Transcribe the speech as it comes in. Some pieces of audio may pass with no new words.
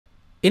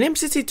In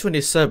MCC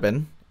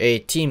 27, a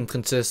team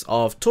consists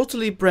of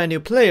totally brand new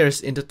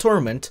players in the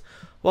tournament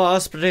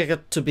was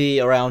predicted to be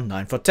around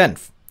 9th or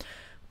 10th.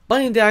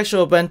 But in the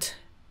actual event,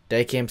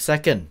 they came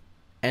second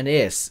and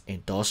is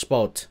in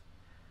Dodgebolt.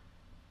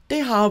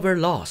 They however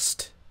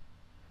lost.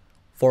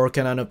 4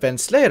 canon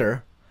events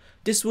later,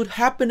 this would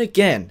happen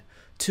again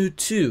to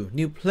 2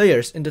 new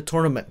players in the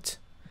tournament.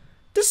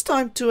 This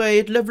time to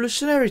a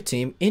revolutionary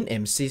team in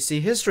MCC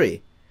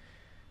history.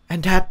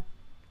 And that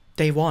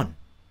they won.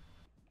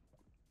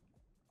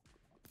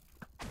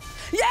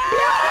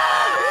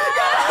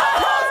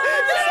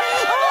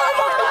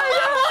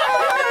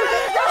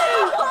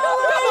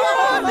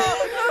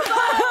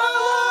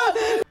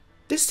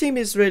 This team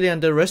is really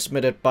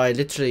underestimated by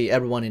literally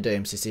everyone in the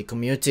MCC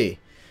community,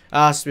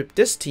 as with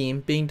this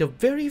team being the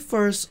very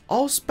first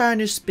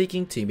all-Spanish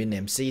speaking team in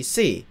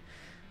MCC,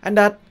 and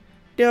that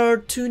there are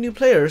 2 new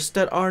players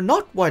that are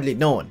not widely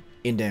known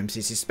in the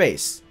MCC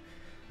space.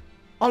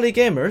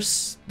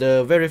 OllieGamerz,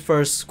 the very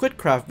first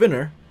Squidcraft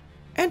winner,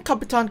 and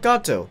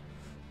CapitanGato,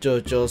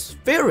 JoJo's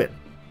favorite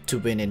to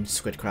win in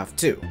Squidcraft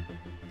 2.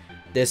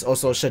 There's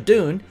also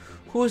Shadun,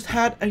 who's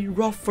had a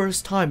rough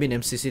first time in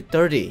MCC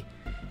 30,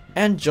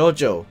 and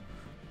JoJo,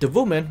 the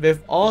woman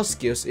with all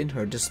skills in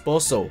her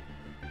disposal.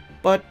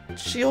 But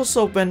she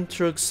also went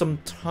through some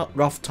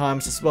rough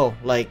times as well,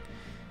 like,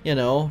 you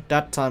know,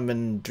 that time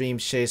when Dream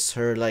chased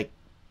her like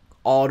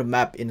all the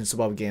map in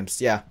survival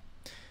games, yeah.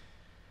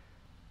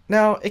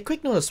 Now, a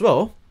quick note as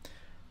well,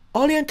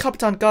 Ollie and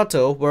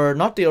CapitanGato were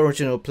not the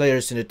original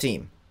players in the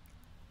team.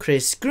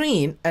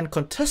 Grian and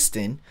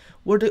Contestant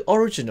were the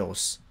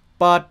originals,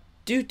 but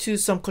due to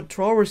some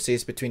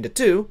controversies between the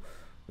two,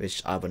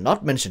 which I will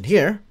not mention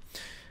here,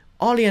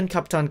 Ollie and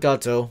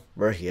CapitanGato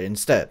were here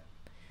instead.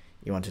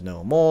 You want to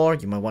know more,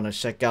 you might want to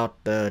check out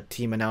the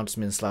team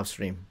announcements live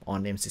stream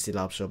on MCC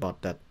Live Show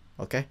about that,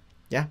 okay?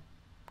 Yeah?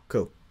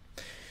 Cool.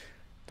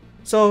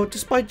 So,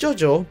 despite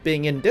JoJo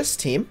being in this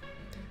team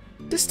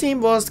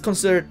was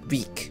considered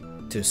weak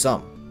to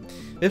some,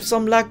 with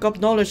some lack of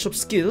knowledge of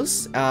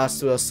skills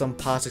as well as some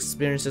past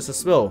experiences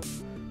as well,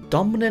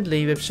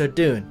 dominantly with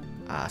Shadun,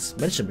 as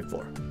mentioned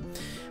before.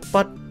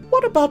 But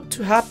what about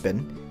to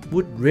happen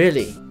would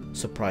really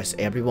surprise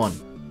everyone.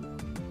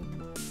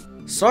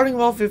 Starting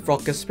off with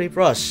Rocket Speed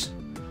Rush.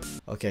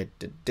 Okay,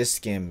 this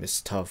game is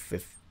tough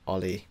with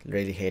Ollie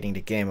really hating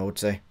the game, I would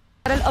say.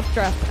 El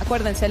updraft,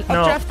 acuérdense, el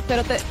updraft,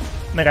 pero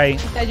me caí.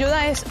 Te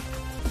ayuda es...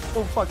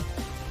 Oh fuck.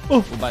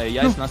 Vale,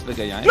 ya es más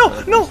pequeña, No,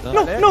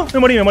 me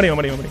morí.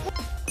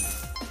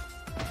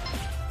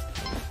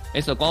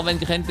 Eso, ¿cómo ven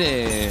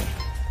gente?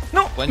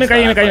 No, me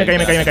caí.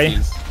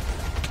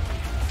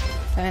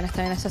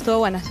 Está bien, esa estuvo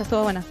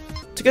buena.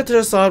 To get to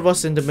the side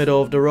was in the middle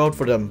of the road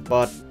for them,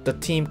 but the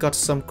team got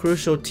some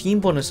crucial team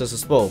bonuses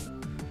as well,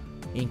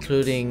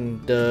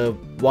 including the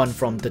one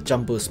from the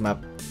Jumbos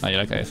map. Ah, yo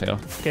la caí feo.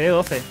 Quedé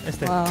 12,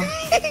 este. Wow.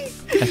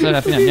 Eso es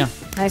la final ya.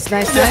 Nice.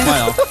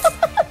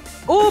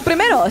 Bueno.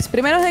 Primeros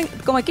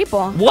como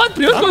equipo. What?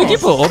 ¿Primeros como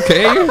equipo? Ok.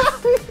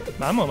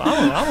 Vamos.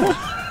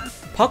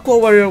 Parkour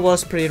Warrior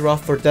was pretty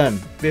rough for them,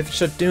 with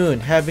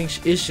Shadun having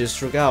issues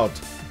throughout,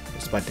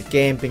 despite the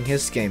game being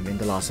his game in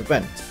the last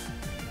event.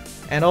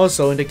 And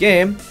also in the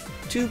game,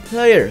 2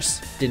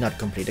 players did not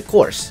complete the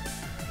course,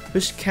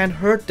 which can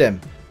hurt them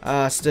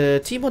as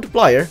the team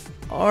multiplier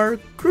are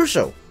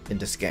crucial in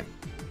this game.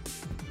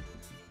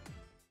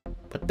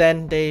 But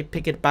then they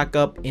pick it back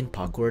up in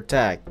Parkour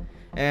Tag,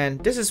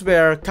 and this is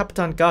where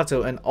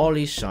CapitanGato and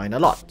Ollie shine a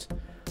lot,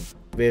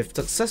 with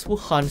successful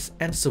hunts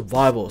and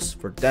survivals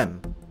for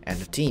them and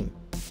the team.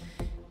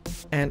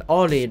 And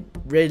Ollie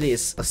really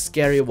is a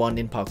scary one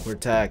in Parkour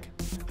Tag.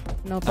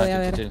 No podía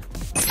ver.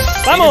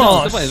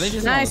 ¡Vamos!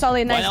 Nice,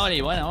 Ollie,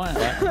 nice. Buena.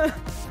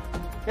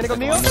 ¿Viene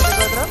conmigo? ¿Viene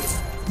detrás?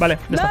 Vale,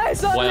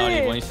 Nice,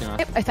 Ollie. Buenísima.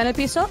 Está en el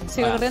piso,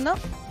 sigue corriendo.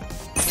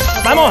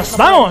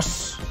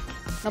 ¡Vamos!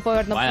 No puedo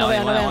ver, no Buena,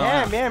 veo.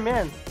 buena.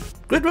 Bien.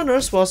 Grid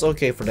Runners was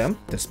okay for them,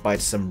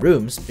 despite some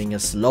rooms being a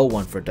slow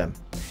one for them.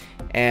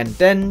 And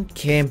then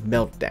came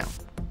Meltdown.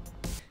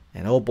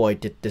 And oh boy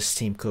did this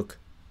team cook.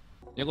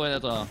 Yo cojo de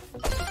todo.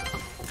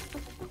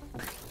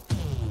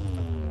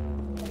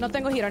 No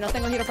tengo heater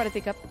para el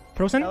pick-up.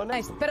 ¿Frozen?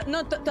 Nice, pero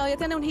no, todavía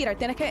tiene un heater,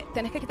 tienes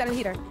que quitar el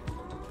heater.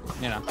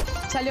 Mira.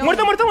 Salió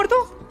 ¡Muerto!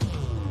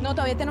 No,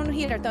 todavía tiene un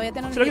heater,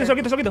 Se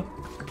lo quito.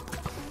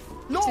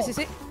 No.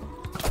 Sí.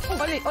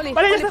 Oli,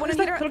 Vale, ya está, pon un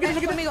ya heater. está, se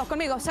lo quito.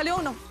 Conmigo, salió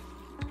uno.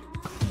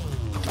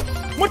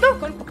 ¿Muerto?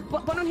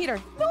 Pon un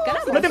heater.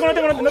 ¿Ganamos? No tengo,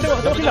 tengo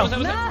healado.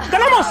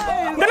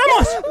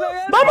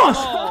 ¡Ganamos!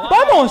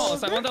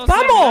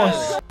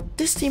 ¡Vamos!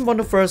 This team won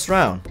the first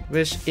round,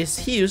 which is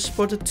huge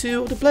for the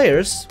 2 of the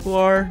players who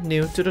are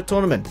new to the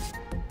tournament.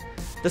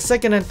 The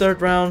second and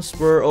third rounds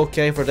were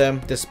okay for them,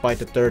 despite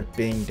the third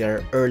being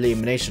their early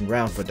elimination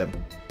round for them.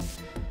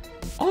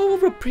 All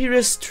of the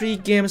previous 3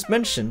 games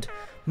mentioned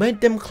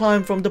made them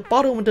climb from the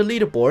bottom of the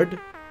leaderboard,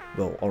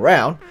 well,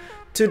 around,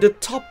 to the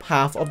top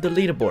half of the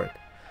leaderboard.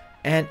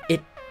 And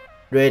it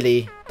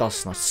really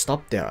does not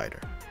stop there either.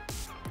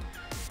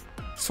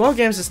 Small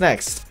Games is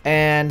next,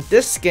 and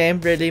this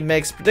game really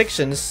makes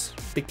predictions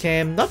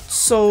became not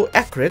so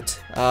accurate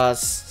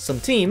as some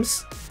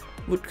teams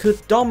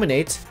could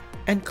dominate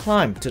and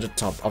climb to the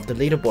top of the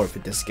leaderboard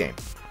with this game.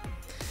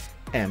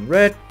 And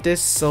Red did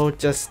so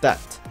just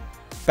that,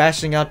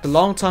 bashing out the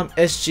long-time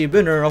SG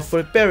winner of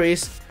Fruit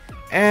Berries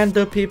and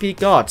the PP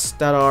gods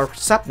that are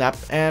Sapnap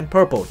and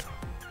Purple.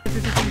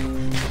 Tengo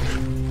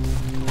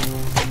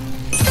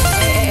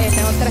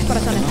 3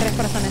 corazones, 3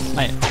 corazones.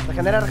 Ahí.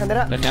 Regenera,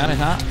 regenera.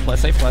 Regenera. Puede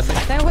safe, puede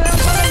safe. Tengo cuidado,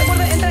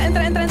 corre,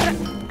 entra.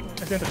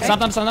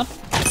 Sapnap, Sapnap.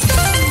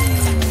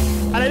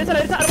 A la derecha,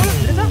 árbol, a la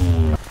derecha.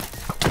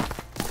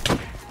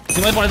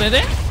 Si mueves por el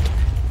TNT.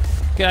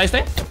 Queda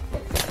este.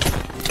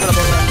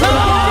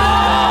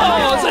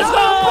 ¡Let's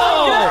go!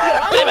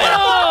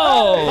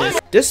 ¡Primero!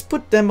 This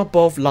put them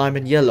above Lime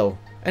and Yellow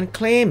and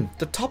claimed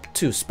the top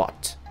 2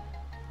 spot.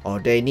 All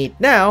they need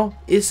now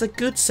is a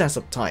good sense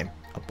of time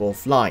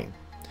above Lime,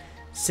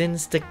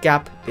 since the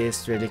gap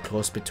is really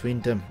close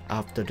between them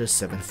after the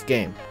 7th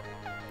game.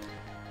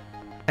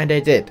 And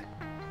they did,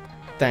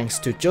 thanks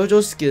to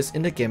JoJo's skills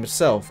in the game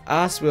itself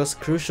as well as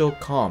crucial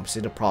comms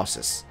in the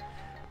process,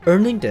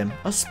 earning them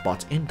a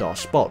spot in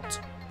Dodgebolt.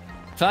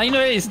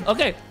 Finally,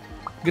 okay.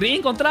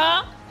 Green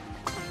contra.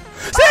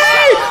 ¡Sí!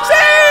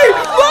 ¡Sí!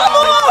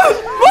 ¡Vamos!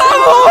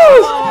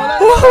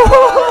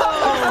 ¡Vamos!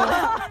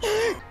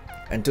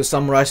 And to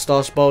summarize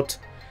Dodgebolt,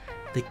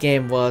 the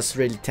game was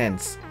really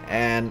tense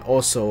and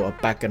also a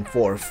back and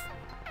forth,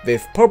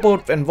 with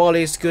Purple and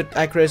Volley's good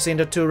accuracy in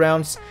the 2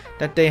 rounds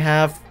that they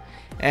have,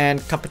 and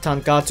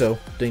CapitanGato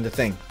doing the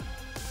thing.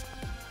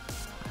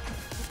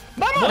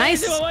 ¡Vamos!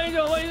 Nice.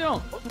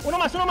 Buenísimo. Uno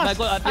más.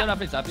 Pilla una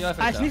flecha, pilla una A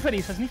flecha.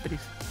 Snifferis.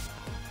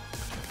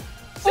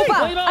 ¡Opa!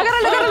 buenísimo.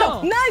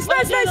 Agárralo. Nice.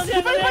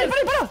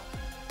 Dispara.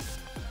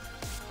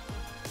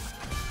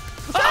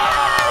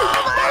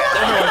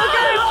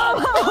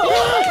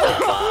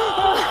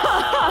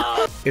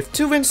 With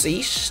 2 wins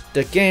each,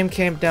 the game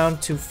came down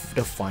to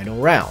the final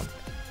round,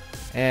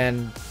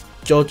 and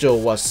JoJo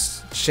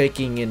was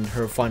shaking in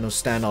her final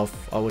standoff,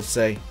 I would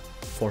say,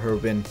 for her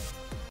win.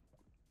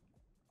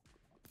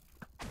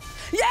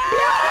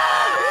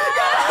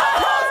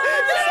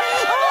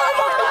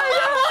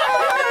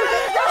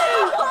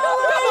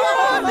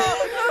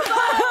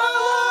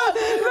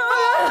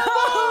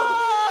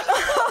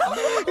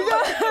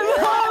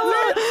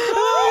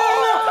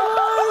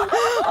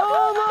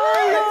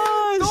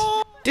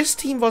 This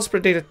team was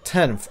predicted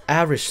 10th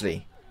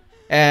averagely,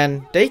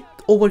 and they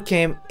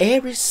overcame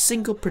every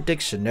single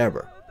prediction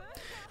ever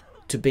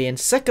to be in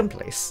 2nd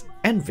place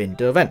and win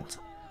the event,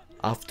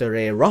 after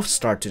a rough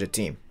start to the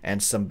team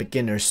and some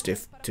beginner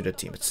stiff to the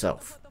team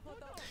itself.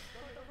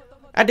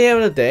 At the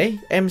end of the day,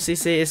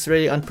 MCC is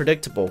really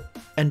unpredictable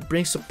and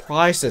brings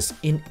surprises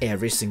in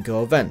every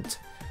single event.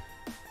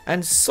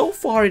 And so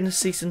far in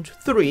Season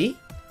 3,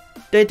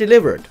 they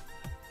delivered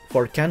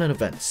for canon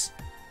events.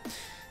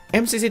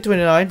 MCC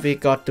 29, we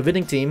got the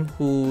winning team,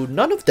 who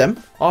none of them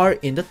are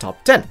in the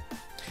top 10.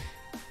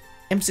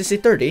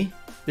 MCC 30,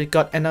 we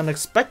got an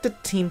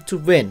unexpected team to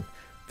win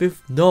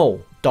with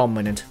no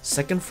dominant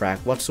 2nd frag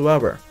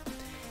whatsoever.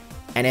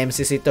 And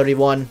MCC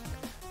 31,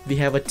 we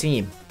have a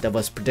team that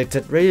was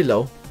predicted really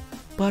low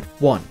but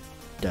won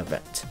the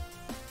event.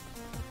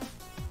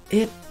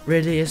 It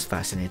really is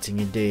fascinating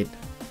indeed.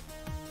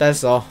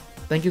 That's all.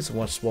 Thank you so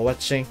much for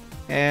watching,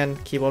 and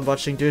keep on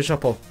watching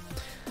Duechayapol.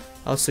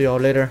 I'll see you all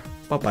later.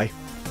 Bye bye.